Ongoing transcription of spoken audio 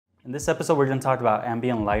In this episode, we're going to talk about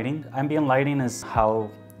ambient lighting. Ambient lighting is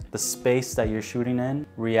how the space that you're shooting in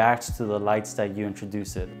reacts to the lights that you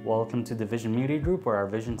introduce it. Welcome to the Vision Media Group, where our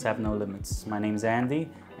visions have no limits. My name is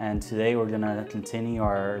Andy, and today we're going to continue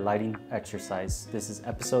our lighting exercise. This is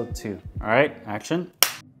episode 2. All right, action.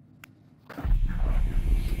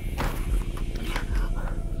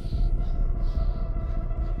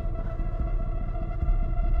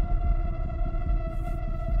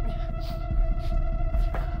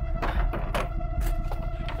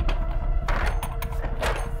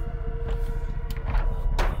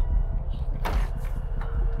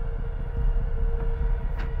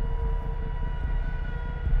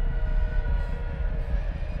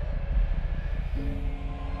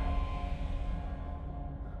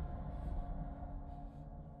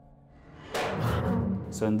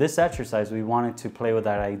 So in this exercise, we wanted to play with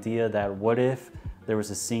that idea that what if there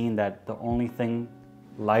was a scene that the only thing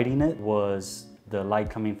lighting it was the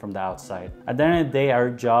light coming from the outside. At the end of the day,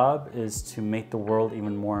 our job is to make the world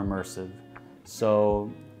even more immersive.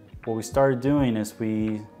 So what we started doing is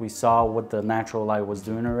we saw what the natural light was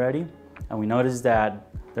doing already, and we noticed that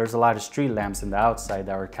there's a lot of street lamps in the outside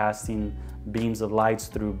that were casting beams of lights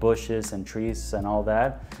through bushes and trees and all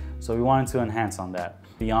that. So we wanted to enhance on that.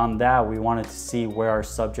 Beyond that, we wanted to see where our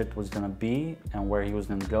subject was going to be and where he was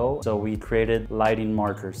going to go. So we created lighting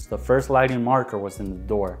markers. The first lighting marker was in the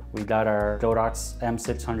door. We got our Godox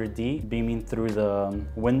M600D beaming through the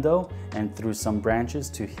window and through some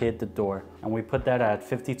branches to hit the door. And we put that at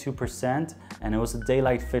 52%, and it was a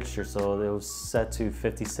daylight fixture, so it was set to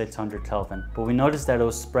 5600 Kelvin. But we noticed that it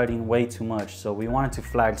was spreading way too much, so we wanted to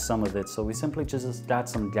flag some of it. So we simply just got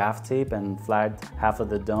some gaff tape and flagged half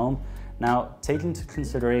of the dome. Now, take into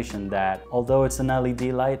consideration that although it's an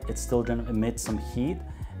LED light, it's still gonna emit some heat.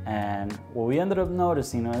 And what we ended up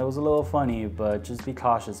noticing, it was a little funny, but just be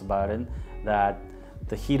cautious about it, that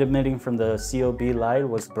the heat emitting from the COB light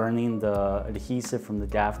was burning the adhesive from the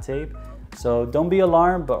gaff tape. So don't be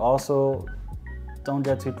alarmed, but also don't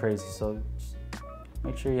get too crazy. So just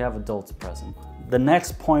make sure you have adults present. The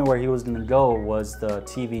next point where he was going to go was the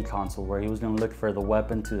TV console, where he was going to look for the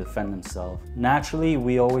weapon to defend himself. Naturally,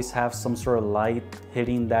 we always have some sort of light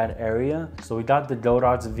hitting that area. So we got the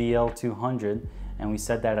Godox VL200 and we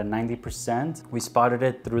set that at 90%. We spotted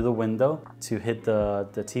it through the window to hit the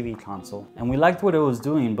TV console. And we liked what it was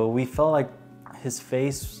doing, but we felt like his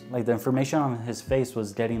face, like the information on his face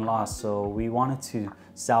was getting lost. So we wanted to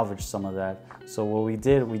salvage some of that. So what we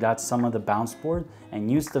did, we got some of the bounce board and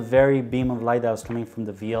used the very beam of light that was coming from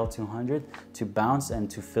the VL200 to bounce and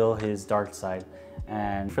to fill his dark side.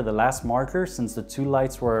 And for the last marker, since the two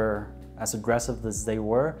lights were as aggressive as they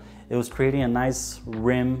were, it was creating a nice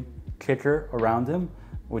rim kicker around him,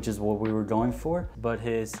 which is what we were going for. But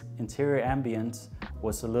his interior ambience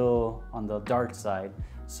was a little on the dark side.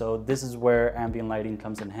 So this is where ambient lighting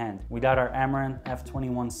comes in hand. We got our Amaran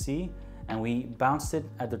F21C and we bounced it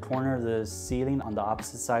at the corner of the ceiling on the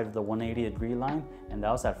opposite side of the 180-degree line, and that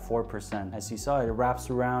was at 4%. As you saw, it wraps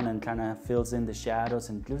around and kind of fills in the shadows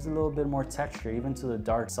and gives a little bit more texture. Even to the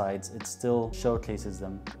dark sides, it still showcases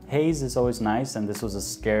them. Haze is always nice, and this was a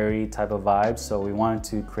scary type of vibe, so we wanted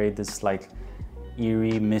to create this like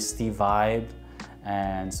eerie, misty vibe.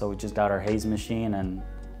 And so we just got our haze machine and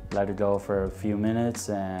let it go for a few minutes,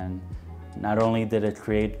 and not only did it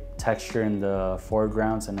create texture in the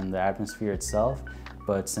foregrounds and in the atmosphere itself,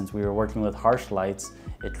 but since we were working with harsh lights,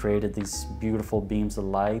 it created these beautiful beams of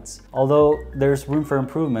lights. Although there's room for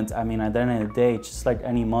improvement, I mean, at the end of the day, just like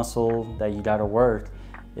any muscle that you gotta work,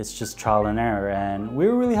 it's just trial and error. And we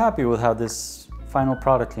were really happy with how this final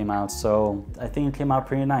product came out, so I think it came out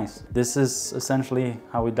pretty nice. This is essentially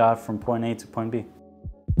how we got from point A to point B.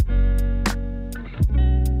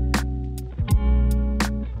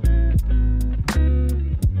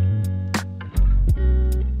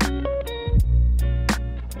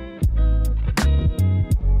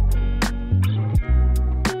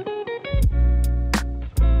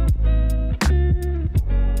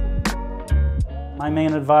 My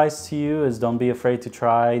main advice to you is don't be afraid to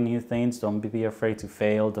try new things, don't be afraid to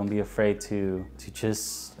fail, don't be afraid to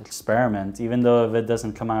just experiment. Even though if it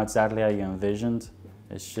doesn't come out exactly how you envisioned,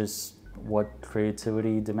 it's just what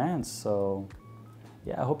creativity demands. So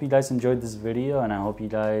yeah, I hope you guys enjoyed this video and I hope you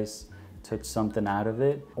guys took something out of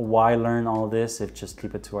it. Why learn all this if just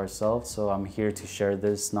keep it to ourselves? So I'm here to share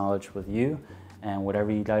this knowledge with you, and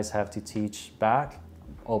whatever you guys have to teach back,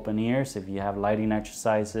 open ears. If you have lighting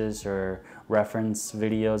exercises or reference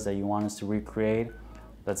videos that you want us to recreate,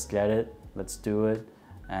 let's get it, let's do it,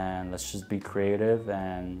 and let's just be creative.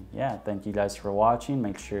 And yeah, thank you guys for watching.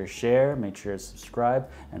 Make sure to share, make sure to subscribe,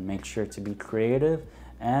 and make sure to be creative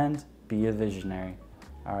and be a visionary.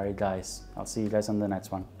 All right, guys, I'll see you guys on the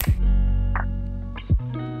next one.